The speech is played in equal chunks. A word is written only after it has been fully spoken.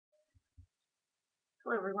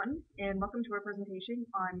Hello everyone, and welcome to our presentation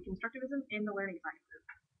on Constructivism in the Learning Sciences.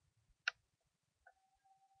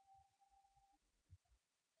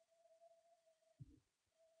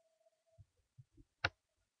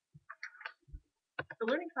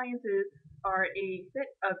 The learning sciences are a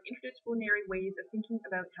set of interdisciplinary ways of thinking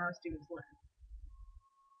about how students learn.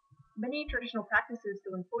 Many traditional practices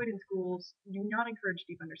still employed in schools do not encourage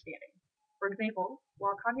deep understanding. For example,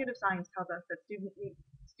 while cognitive science tells us that students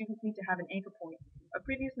need to have an anchor point of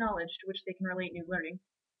previous knowledge to which they can relate new learning,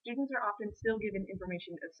 students are often still given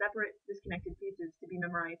information as separate, disconnected pieces to be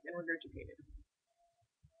memorized and regurgitated.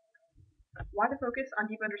 Why the focus on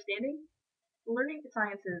deep understanding? The learning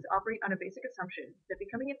sciences operate on a basic assumption that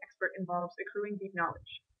becoming an expert involves accruing deep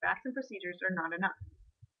knowledge. Facts and procedures are not enough.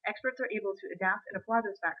 Experts are able to adapt and apply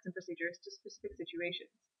those facts and procedures to specific situations.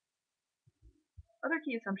 Other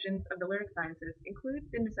key assumptions of the learning sciences include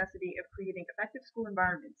the necessity of creating effective school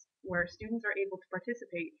environments where students are able to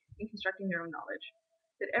participate in constructing their own knowledge,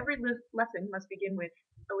 that every lesson must begin with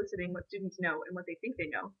eliciting what students know and what they think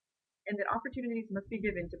they know, and that opportunities must be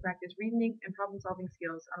given to practice reasoning and problem-solving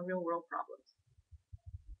skills on real-world problems.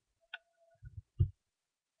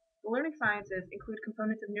 The learning sciences include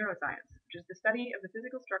components of neuroscience, which is the study of the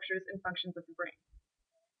physical structures and functions of the brain.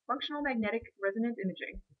 Functional magnetic resonance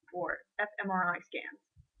imaging, or fMRI scans,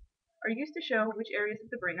 are used to show which areas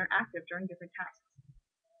of the brain are active during different tasks.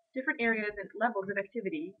 Different areas and levels of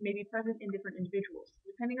activity may be present in different individuals,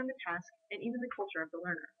 depending on the task and even the culture of the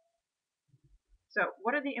learner. So,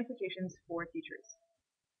 what are the implications for teachers?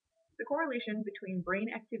 The correlation between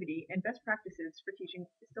brain activity and best practices for teaching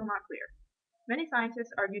is still not clear. Many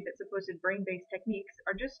scientists argue that supposed brain-based techniques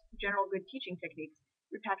are just general good teaching techniques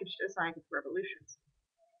repackaged as scientific revolutions.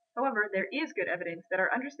 However, there is good evidence that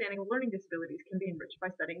our understanding of learning disabilities can be enriched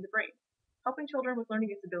by studying the brain. Helping children with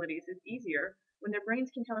learning disabilities is easier when their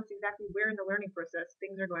brains can tell us exactly where in the learning process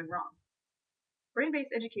things are going wrong.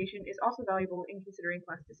 Brain-based education is also valuable in considering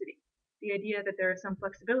plasticity, the idea that there is some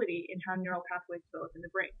flexibility in how neural pathways develop in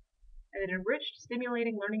the brain, and that enriched,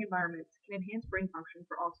 stimulating learning environments can enhance brain function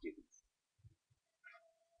for all students.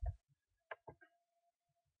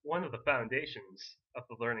 One of the foundations of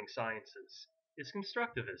the learning sciences is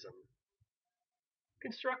constructivism.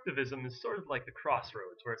 Constructivism is sort of like the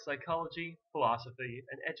crossroads where psychology, philosophy,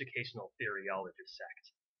 and educational theory all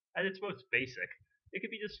intersect. At its most basic, it can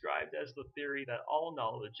be described as the theory that all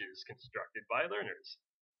knowledge is constructed by learners.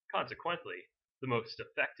 Consequently, the most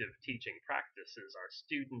effective teaching practices are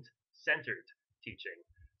student-centered teaching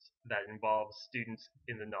that involves students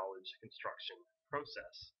in the knowledge construction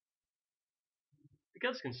process.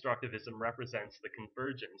 Because constructivism represents the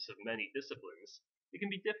convergence of many disciplines, it can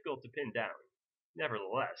be difficult to pin down.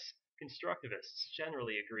 Nevertheless, constructivists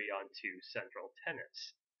generally agree on two central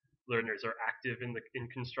tenets. Learners are active in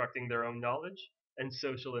constructing their own knowledge, and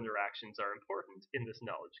social interactions are important in this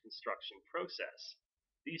knowledge construction process.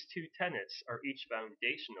 These two tenets are each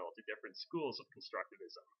foundational to different schools of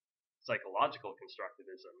constructivism: psychological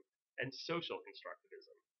constructivism and social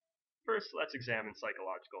constructivism. First, let's examine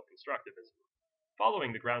psychological constructivism.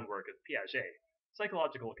 Following the groundwork of Piaget,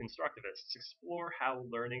 psychological constructivists explore how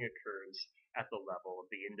learning occurs at the level of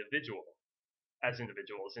the individual. As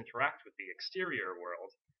individuals interact with the exterior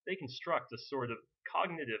world, they construct a sort of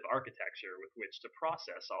cognitive architecture with which to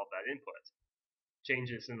process all that input.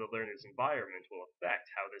 Changes in the learner's environment will affect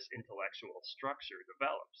how this intellectual structure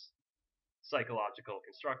develops. Psychological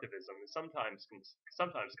constructivism is sometimes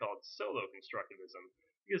called solo constructivism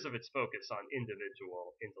because of its focus on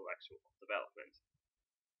individual intellectual development.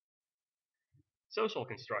 Social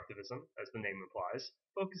constructivism, as the name implies,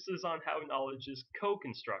 focuses on how knowledge is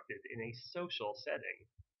co-constructed in a social setting.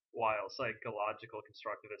 While psychological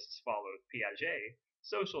constructivists followed Piaget,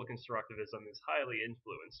 social constructivism is highly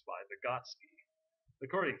influenced by Vygotsky.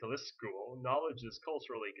 According to this school, knowledge is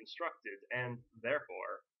culturally constructed and,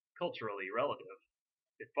 therefore, culturally relative.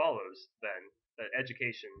 It follows, then, that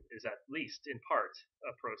education is at least in part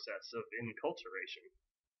a process of enculturation.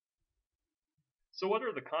 So what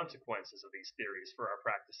are the consequences of these theories for our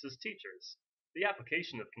practice as teachers? The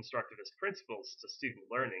application of constructivist principles to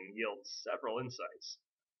student learning yields several insights.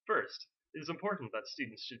 First, it is important that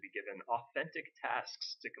students should be given authentic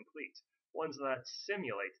tasks to complete, ones that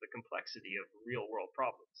simulate the complexity of real-world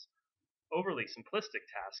problems. Overly simplistic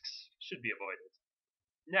tasks should be avoided.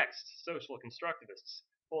 Next, social constructivists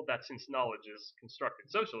hold that since knowledge is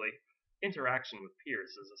constructed socially, interaction with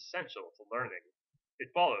peers is essential to learning. It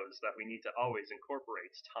follows that we need to always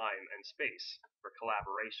incorporate time and space for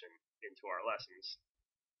collaboration into our lessons.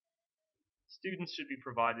 Students should be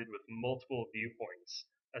provided with multiple viewpoints,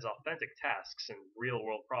 as authentic tasks and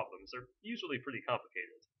real-world problems are usually pretty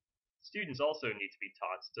complicated. Students also need to be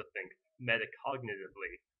taught to think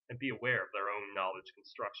metacognitively and be aware of their own knowledge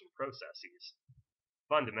construction processes.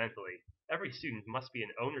 Fundamentally, every student must be in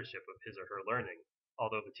ownership of his or her learning,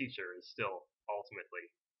 although the teacher is still ultimately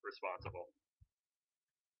responsible.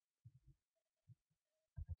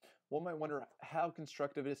 One might wonder how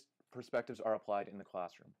constructivist perspectives are applied in the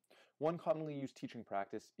classroom. One commonly used teaching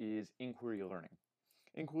practice is inquiry learning.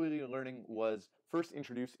 Inquiry learning was first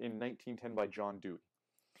introduced in 1910 by John Dewey.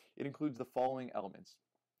 It includes the following elements.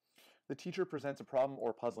 The teacher presents a problem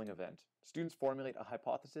or puzzling event. Students formulate a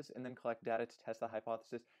hypothesis and then collect data to test the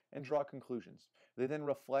hypothesis and draw conclusions. They then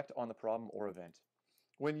reflect on the problem or event.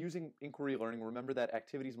 When using inquiry learning, remember that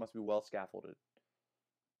activities must be well scaffolded.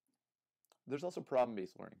 There's also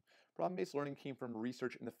problem-based learning. Problem-based learning came from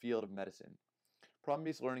research in the field of medicine.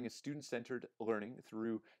 Problem-based learning is student-centered learning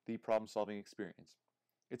through the problem-solving experience.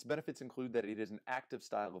 Its benefits include that it is an active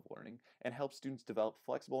style of learning and helps students develop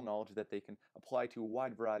flexible knowledge that they can apply to a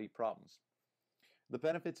wide variety of problems. The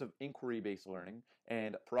benefits of inquiry-based learning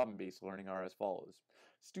and problem-based learning are as follows.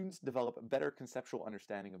 Students develop a better conceptual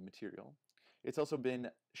understanding of material. It's also been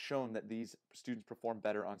shown that these students perform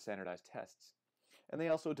better on standardized tests. And they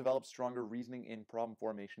also develop stronger reasoning and problem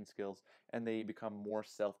formation skills, and they become more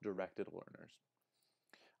self-directed learners.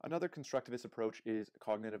 Another constructivist approach is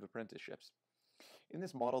cognitive apprenticeships. In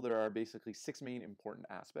this model, there are basically 6 main important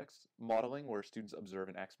aspects. Modeling, where students observe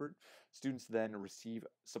an expert. Students then receive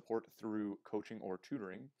support through coaching or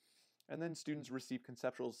tutoring. And then students receive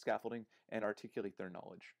conceptual scaffolding and articulate their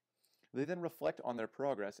knowledge. They then reflect on their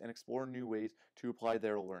progress and explore new ways to apply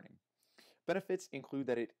their learning. Benefits include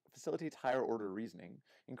that it facilitates higher order reasoning,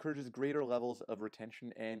 encourages greater levels of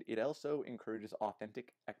retention, and it also encourages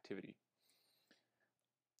authentic activity.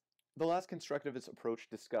 The last constructivist approach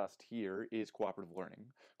discussed here is cooperative learning.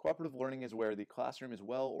 Cooperative learning is where the classroom is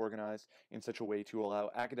well organized in such a way to allow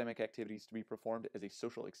academic activities to be performed as a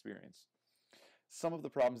social experience. Some of the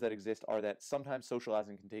problems that exist are that sometimes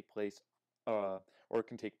socializing can take place or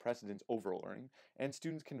can take precedence over learning, and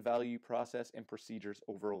students can value process and procedures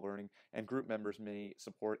over learning, and group members may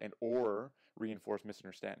support and or reinforce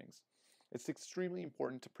misunderstandings. It's extremely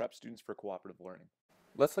important to prep students for cooperative learning.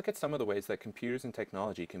 Let's look at some of the ways that computers and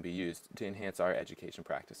technology can be used to enhance our education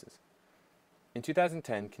practices. In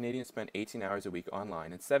 2010, Canadians spent 18 hours a week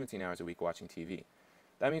online and 17 hours a week watching TV.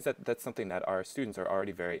 That means that that's something that our students are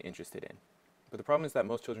already very interested in. But the problem is that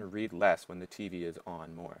most children read less when the TV is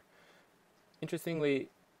on more. Interestingly,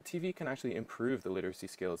 TV can actually improve the literacy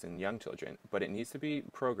skills in young children, but it needs to be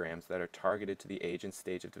programs that are targeted to the age and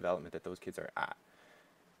stage of development that those kids are at.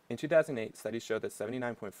 In 2008, studies showed that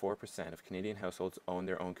 79.4% of Canadian households own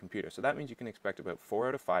their own computer, so that means you can expect about 4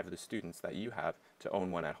 out of 5 of the students that you have to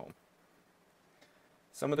own one at home.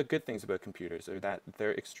 Some of the good things about computers are that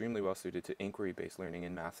they're extremely well suited to inquiry-based learning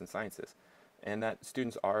in maths and sciences, and that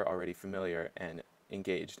students are already familiar and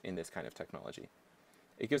engaged in this kind of technology.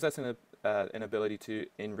 It gives us an ability to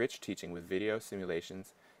enrich teaching with video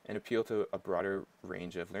simulations and appeal to a broader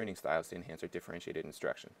range of learning styles to enhance our differentiated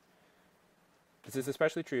instruction. This is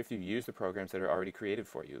especially true if you use the programs that are already created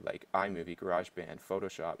for you, like iMovie, GarageBand,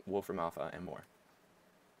 Photoshop, Wolfram Alpha, and more.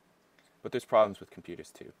 But there's problems with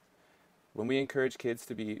computers too. When we encourage kids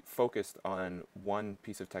to be focused on one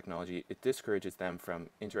piece of technology, it discourages them from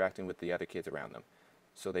interacting with the other kids around them.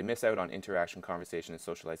 So they miss out on interaction, conversation, and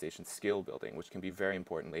socialization skill building, which can be very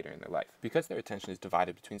important later in their life. Because their attention is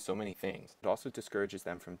divided between so many things, it also discourages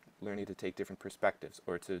them from learning to take different perspectives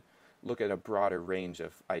or to look at a broader range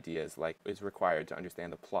of ideas like is required to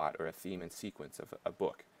understand the plot or a theme and sequence of a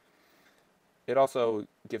book. It also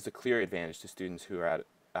gives a clear advantage to students who are at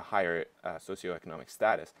a higher socioeconomic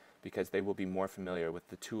status because they will be more familiar with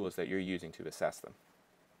the tools that you're using to assess them.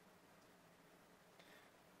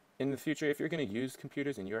 In the future, if you're going to use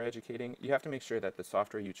computers and you're educating, you have to make sure that the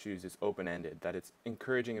software you choose is open-ended, that it's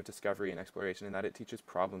encouraging of discovery and exploration, and that it teaches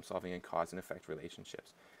problem-solving and cause and effect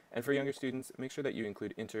relationships. And for younger students, make sure that you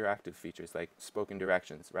include interactive features like spoken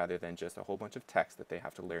directions rather than just a whole bunch of text that they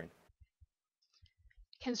have to learn.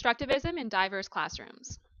 Constructivism in diverse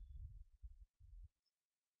classrooms.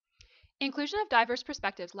 Inclusion of diverse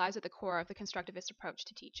perspectives lies at the core of the constructivist approach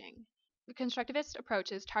to teaching. The constructivist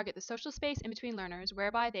approaches target the social space in between learners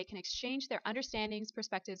whereby they can exchange their understandings,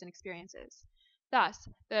 perspectives, and experiences. Thus,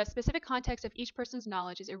 the specific context of each person's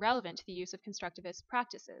knowledge is irrelevant to the use of constructivist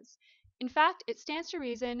practices. In fact, it stands to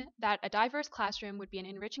reason that a diverse classroom would be an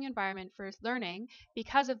enriching environment for learning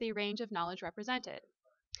because of the range of knowledge represented.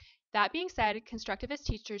 That being said, constructivist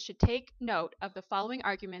teachers should take note of the following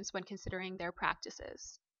arguments when considering their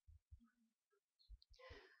practices.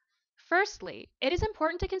 Firstly, it is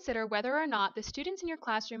important to consider whether or not the students in your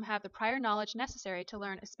classroom have the prior knowledge necessary to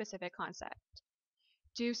learn a specific concept.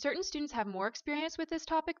 Do certain students have more experience with this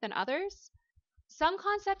topic than others? Some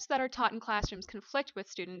concepts that are taught in classrooms conflict with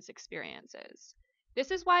students' experiences.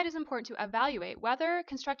 This is why it is important to evaluate whether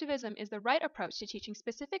constructivism is the right approach to teaching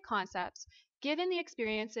specific concepts given the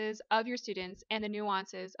experiences of your students and the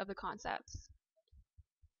nuances of the concepts.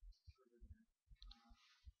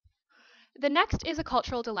 The next is a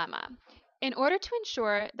cultural dilemma. In order to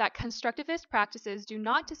ensure that constructivist practices do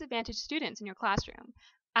not disadvantage students in your classroom,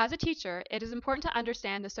 as a teacher, it is important to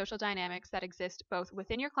understand the social dynamics that exist both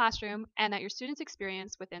within your classroom and that your students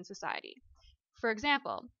experience within society. For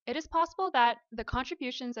example, it is possible that the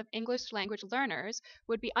contributions of English language learners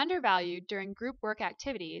would be undervalued during group work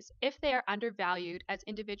activities if they are undervalued as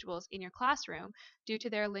individuals in your classroom due to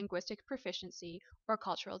their linguistic proficiency or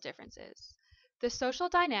cultural differences. The social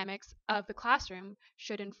dynamics of the classroom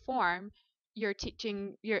should inform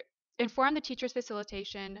inform the teacher's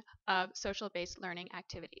facilitation of social-based learning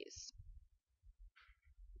activities.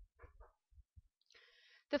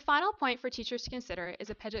 The final point for teachers to consider is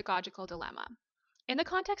a pedagogical dilemma. In the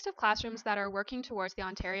context of classrooms that are working towards the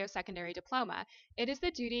Ontario Secondary Diploma, it is the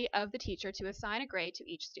duty of the teacher to assign a grade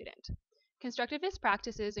to each student. Constructivist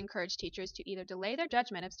practices encourage teachers to either delay their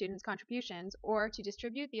judgment of students' contributions or to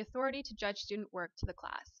distribute the authority to judge student work to the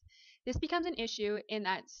class. This becomes an issue in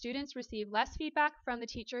that students receive less feedback from the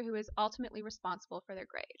teacher who is ultimately responsible for their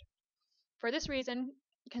grade. For this reason,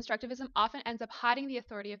 constructivism often ends up hiding the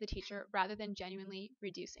authority of the teacher rather than genuinely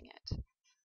reducing it.